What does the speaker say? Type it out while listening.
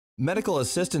Medical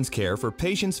assistance care for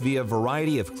patients via a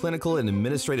variety of clinical and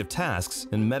administrative tasks,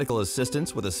 and medical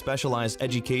assistants with a specialized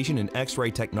education in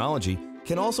X-ray technology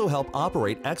can also help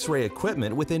operate X-ray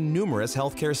equipment within numerous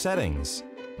healthcare settings.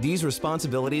 These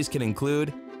responsibilities can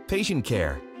include patient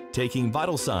care, taking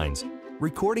vital signs,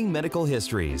 recording medical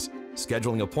histories,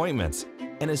 scheduling appointments,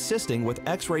 and assisting with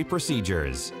X-ray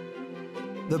procedures.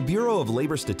 The Bureau of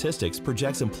Labor Statistics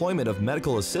projects employment of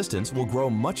medical assistants will grow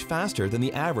much faster than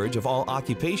the average of all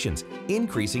occupations,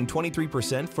 increasing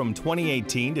 23% from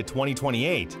 2018 to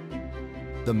 2028.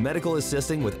 The Medical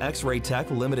Assisting with X-Ray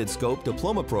Tech Limited Scope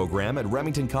Diploma program at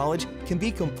Remington College can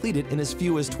be completed in as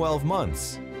few as 12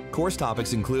 months. Course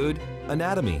topics include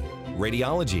anatomy,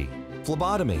 radiology,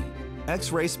 phlebotomy,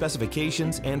 X-ray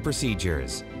specifications and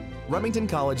procedures. Remington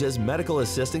College's Medical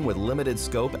Assisting with Limited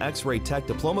Scope X-Ray Tech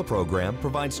Diploma program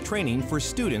provides training for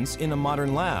students in a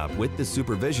modern lab with the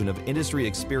supervision of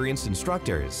industry-experienced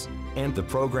instructors. And the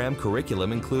program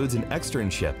curriculum includes an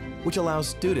externship, which allows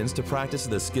students to practice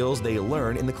the skills they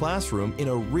learn in the classroom in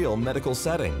a real medical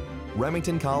setting.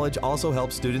 Remington College also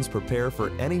helps students prepare for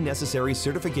any necessary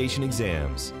certification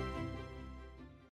exams.